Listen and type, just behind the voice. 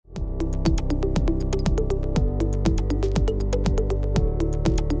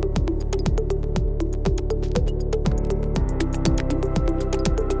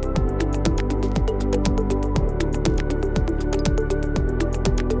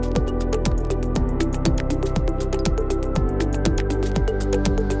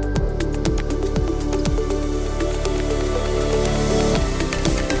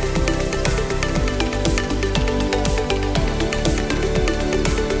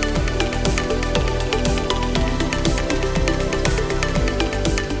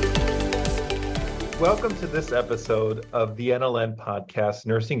Welcome to this episode of the NLN podcast,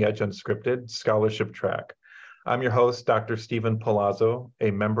 Nursing Edge Unscripted Scholarship Track. I'm your host, Dr. Stephen Palazzo,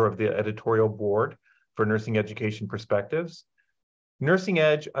 a member of the editorial board for Nursing Education Perspectives. Nursing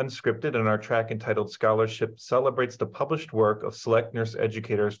Edge Unscripted, and our track entitled Scholarship, celebrates the published work of select nurse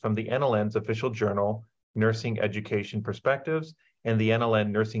educators from the NLN's official journal, Nursing Education Perspectives, and the NLN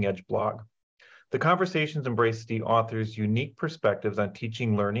Nursing Edge blog. The conversations embrace the author's unique perspectives on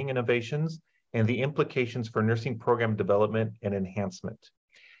teaching learning innovations and the implications for nursing program development and enhancement.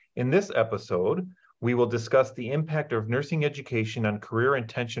 In this episode, we will discuss the impact of nursing education on career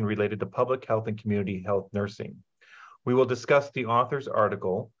intention related to public health and community health nursing. We will discuss the author's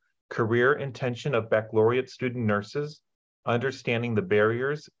article, Career Intention of Baccalaureate Student Nurses, Understanding the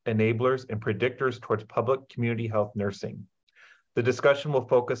Barriers, Enablers, and Predictors Towards Public Community Health Nursing. The discussion will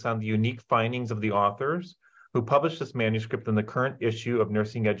focus on the unique findings of the authors who published this manuscript in the current issue of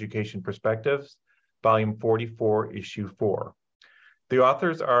Nursing Education Perspectives, Volume 44, Issue 4. The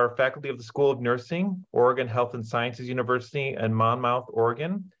authors are faculty of the School of Nursing, Oregon Health and Sciences University in Monmouth,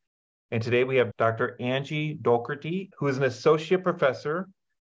 Oregon. And today we have Dr. Angie Docherty, who is an associate professor.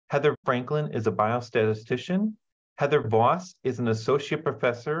 Heather Franklin is a biostatistician. Heather Voss is an associate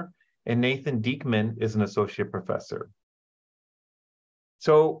professor, and Nathan Dieckmann is an associate professor.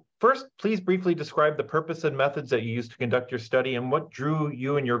 So first, please briefly describe the purpose and methods that you used to conduct your study and what drew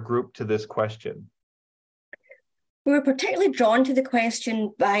you and your group to this question. We were particularly drawn to the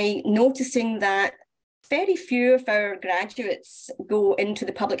question by noticing that very few of our graduates go into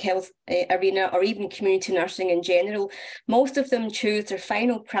the public health arena or even community nursing in general. Most of them choose their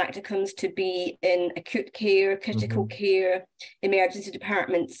final practicums to be in acute care, critical care, emergency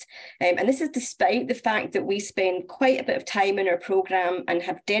departments. And this is despite the fact that we spend quite a bit of time in our programme and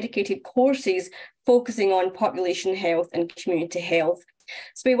have dedicated courses focusing on population health and community health.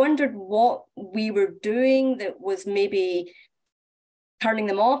 So we wondered what we were doing that was maybe turning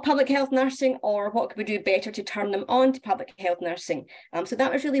them off public health nursing, or what could we do better to turn them on to public health nursing. So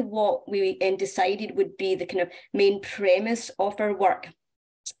that was really what we decided would be the kind of main premise of our work.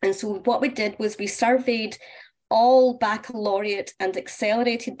 And so what we did was we surveyed all baccalaureate and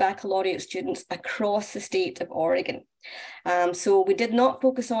accelerated baccalaureate students across the state of Oregon. So we did not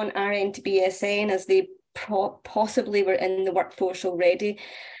focus on RN to BSN as they possibly were in the workforce already.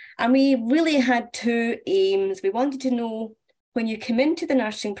 And we really had two aims. We wanted to know, when you come into the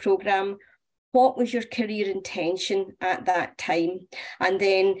nursing programme, what was your career intention at that time? And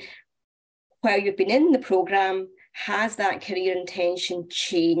then while you've been in the programme, has that career intention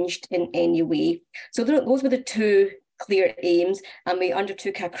changed in any way? So those were the two clear aims, and we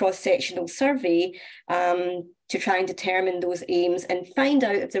undertook a cross-sectional survey to try and determine those aims and find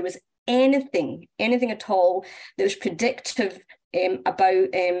out if there was anything at all that was predictive about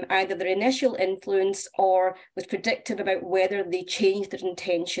either their initial influence or was predictive about whether they changed their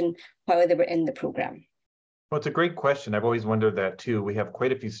intention while they were in the program. Well, it's a great question. I've always wondered that too. We have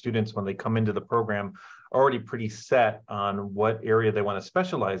quite a few students when they come into the program already pretty set on what area they want to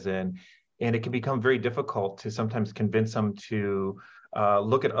specialize in, and it can become very difficult to sometimes convince them to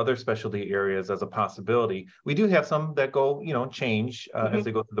look at other specialty areas as a possibility. We do have some that go, change as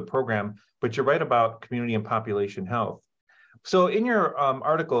they go through the program, but you're right about community and population health. So in your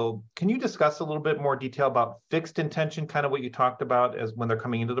article, can you discuss a little bit more detail about fixed intention, kind of what you talked about as when they're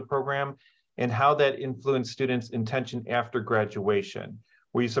coming into the program, and how that influenced students' intention after graduation?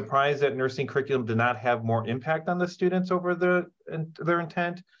 Were you surprised that nursing curriculum did not have more impact on the students over their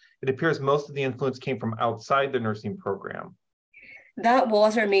intent? It appears most of the influence came from outside the nursing program. That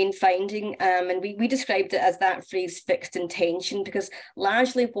was our main finding, and we described it as that phrase, fixed intention, because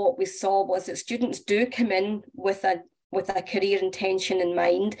largely what we saw was that students do come in with a career intention in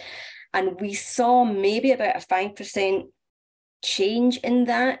mind, and we saw maybe about a 5% change in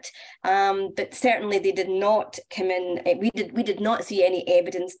that, but certainly they did not come in. We did not see any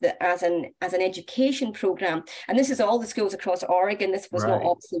evidence that as an education program, and this is all the schools across Oregon, this was not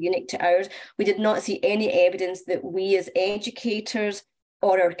also unique to ours, we did not see any evidence that we as educators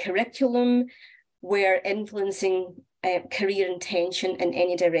or our curriculum were influencing career intention in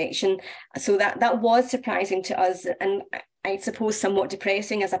any direction. So that was surprising to us, and I suppose somewhat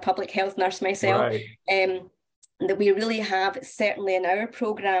depressing as a public health nurse myself. That we really have, certainly in our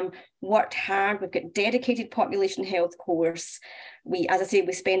programme, worked hard. We've got dedicated population health course. As I say,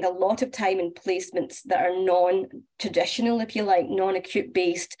 we spend a lot of time in placements that are non-traditional, if you like, non-acute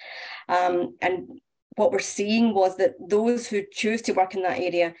based. And what we're seeing was that those who choose to work in that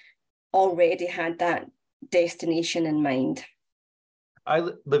area already had that destination in mind.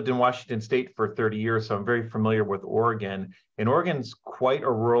 lived in Washington State for 30 years, so I'm very familiar with Oregon. And Oregon's quite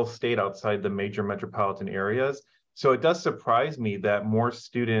a rural state outside the major metropolitan areas. So it does surprise me that more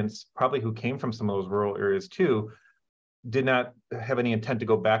students, probably who came from some of those rural areas too, did not have any intent to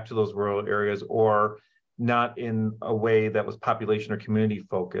go back to those rural areas, or not in a way that was population or community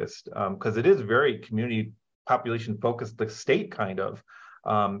focused, because it is very community population focused. The state kind of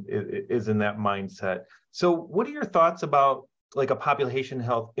is in that mindset. So what are your thoughts about like a population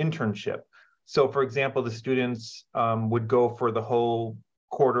health internship? So for example, the students would go for the whole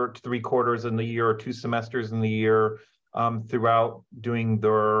quarter, 3 quarters in the year, or 2 semesters in the year, throughout doing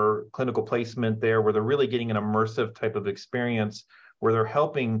their clinical placement there, where they're really getting an immersive type of experience, where they're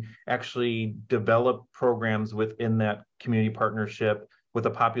helping actually develop programs within that community partnership with a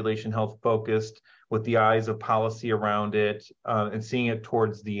population health focused, with the eyes of policy around it, and seeing it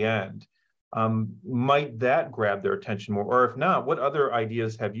towards the end. Might that grab their attention more? Or if not, what other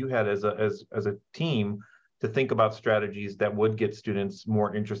ideas have you had as a team to think about strategies that would get students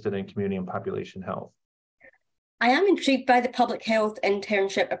more interested in community and population health? I am intrigued by the public health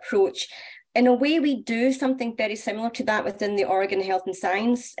internship approach. In a way, we do something very similar to that within the Oregon Health and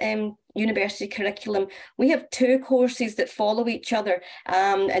Science university curriculum. We have 2 courses that follow each other,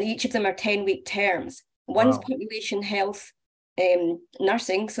 and each of them are 10-week terms. One's population health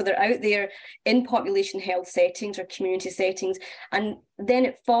nursing, so they're out there in population health settings or community settings, and then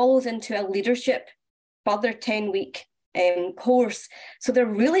it follows into a leadership further 10-week course. So they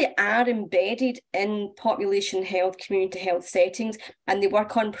really are embedded in population health, community health settings, and they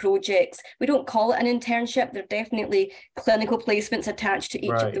work on projects. We don't call it an internship. There are definitely clinical placements attached to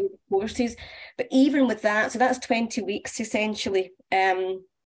each of those courses. But even with that, so that's 20 weeks essentially, that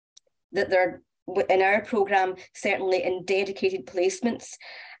they're in our program, certainly in dedicated placements.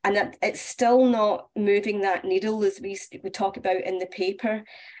 And that it's still not moving that needle as we talk about in the paper.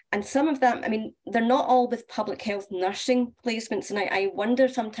 And some of them, I mean, they're not all with public health nursing placements. And I wonder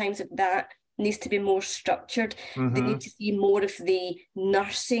sometimes if that needs to be more structured. They need to see more of the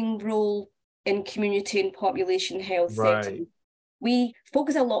nursing role in community and population health settings. We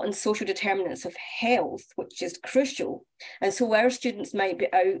focus a lot on social determinants of health, which is crucial. And so our students might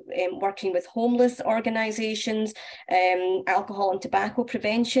be out working with homeless organisations, alcohol and tobacco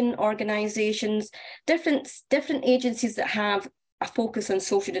prevention organisations, different agencies that have a focus on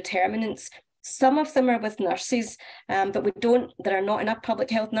social determinants. Some of them are with nurses, but there are not enough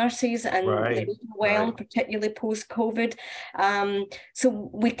public health nurses, and they're overwhelmed, particularly post-COVID. So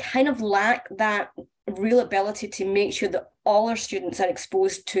we kind of lack that real ability to make sure that all our students are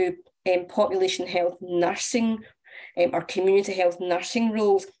exposed to population health nursing or community health nursing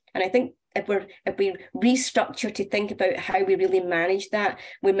roles. And I think if we restructure to think about how we really manage that,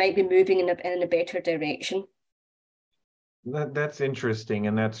 we might be moving in a better direction. That's interesting,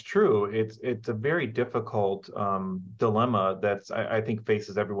 and that's true. It's a very difficult dilemma that's I think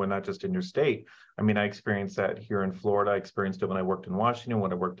faces everyone, not just in your state. I mean, I experienced that here in Florida. I experienced it when I worked in Washington,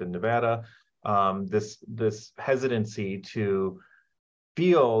 when I worked in Nevada. This hesitancy to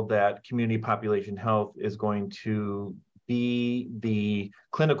feel that community population health is going to be the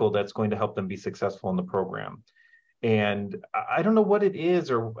clinical that's going to help them be successful in the program. And I don't know what it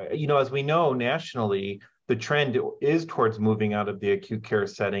is, or as we know nationally, the trend is towards moving out of the acute care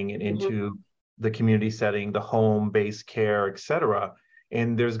setting and into the community setting, the home-based care, et cetera.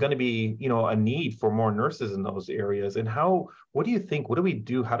 And there's going to be, a need for more nurses in those areas. And what do you think? What do we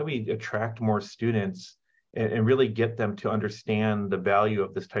do? How do we attract more students and really get them to understand the value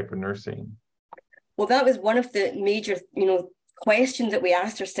of this type of nursing? Well, that was one of the major, questions that we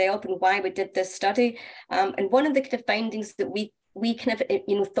asked ourselves and why we did this study. And one of the kind of findings that we kind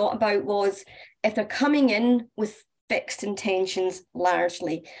of, thought about was, if they're coming in with fixed intentions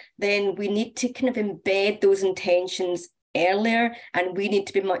largely, then we need to kind of embed those intentions earlier, and we need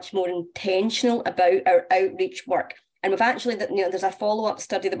to be much more intentional about our outreach work. And we've actually, there's a follow-up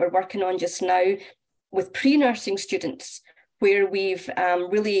study that we're working on just now with pre-nursing students, where we've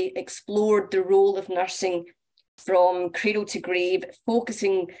really explored the role of nursing from cradle to grave,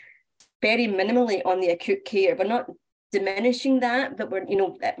 focusing very minimally on the acute care. We're not diminishing that, but we're,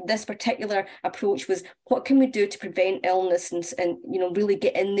 this particular approach was, what can we do to prevent illness and really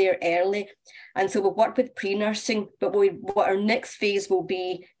get in there early? And so we'll work with pre-nursing, but what our next phase will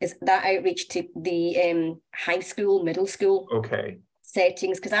be is that outreach to the high school, middle school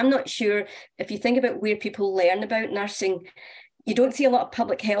settings, because I'm not sure, if you think about where people learn about nursing, you don't see a lot of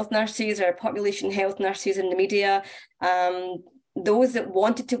public health nurses or population health nurses in the media. Those that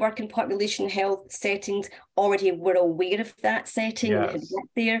wanted to work in population health settings already were aware of that setting and had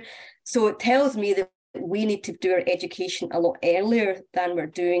worked there. So it tells me that we need to do our education a lot earlier than we're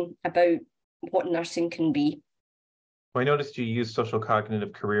doing about what nursing can be. Well, I noticed you use social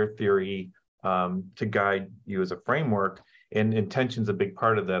cognitive career theory to guide you as a framework, and intention's a big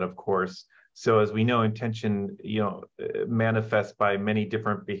part of that, of course. So as we know, intention, manifests by many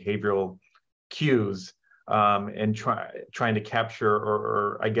different behavioral cues, and trying to capture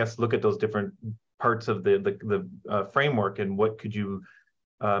or I guess look at those different parts of the framework, and what could you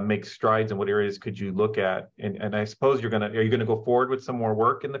make strides, and what areas could you look at? And I suppose are you gonna go forward with some more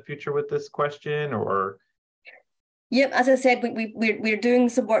work in the future with this question, or? Yep, as I said, we're doing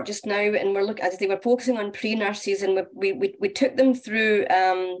some work just now, and we're focusing on pre-nurses, and we took them through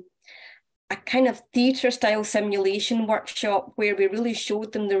a kind of theatre style simulation workshop where we really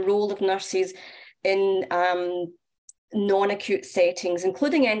showed them the role of nurses in non-acute settings,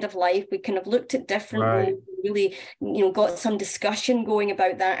 including end of life. We kind of looked at different roles, really, got some discussion going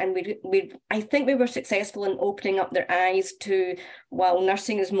about that, and I think we were successful in opening up their eyes to, well,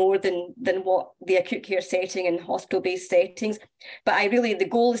 nursing is more than what the acute care setting and hospital-based settings. But the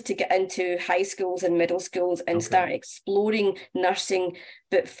goal is to get into high schools and middle schools and start exploring nursing,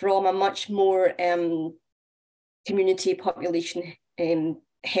 but from a much more community population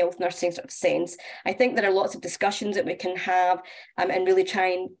health nursing sort of sense. I think there are lots of discussions that we can have and really try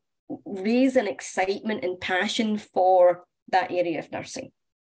and raise an excitement and passion for that area of nursing.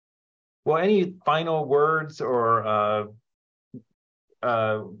 Well, any final words or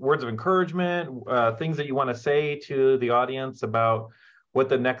words of encouragement, things that you want to say to the audience about what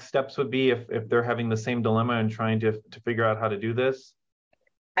the next steps would be if they're having the same dilemma and trying to figure out how to do this?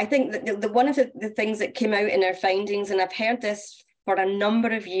 I think that one of the things that came out in our findings, and I've heard this for a number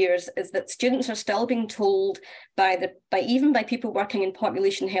of years, is that students are still being told even by people working in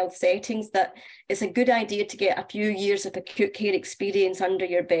population health settings that it's a good idea to get a few years of acute care experience under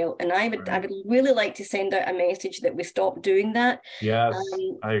your belt. And I would really like to send out a message that we stop doing that. Yes,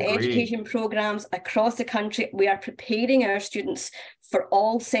 I agree. Education programs across the country, we are preparing our students for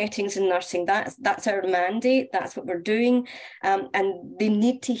all settings in nursing. That's our mandate. That's what we're doing, and they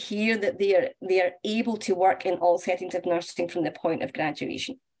need to hear that they are able to work in all settings of nursing from the point of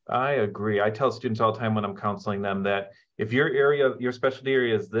graduation. I agree. I tell students all the time when I'm counseling them that if your specialty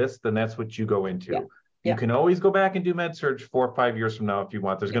area is this, then that's what you go into. Yeah. You can always go back and do med-surg 4 or 5 years from now if you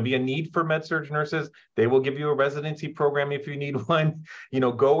want. There's going to be a need for med-surg nurses. They will give you a residency program if you need one.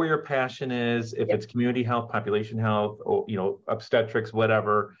 Go where your passion is. If it's community health, population health, or obstetrics,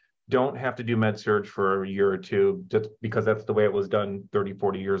 whatever, don't have to do med-surg for a year or two just because that's the way it was done 30,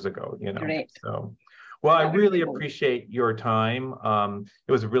 40 years ago. Right. So. Well, I really appreciate your time.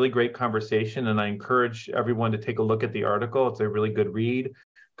 It was a really great conversation, and I encourage everyone to take a look at the article. It's a really good read.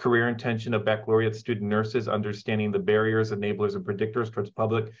 Career Intention of Baccalaureate Student Nurses, Understanding the Barriers, Enablers, and Predictors Towards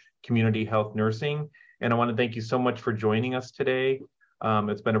Public Community Health Nursing. And I want to thank you so much for joining us today.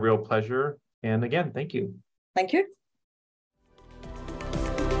 It's been a real pleasure. And again, thank you. Thank you.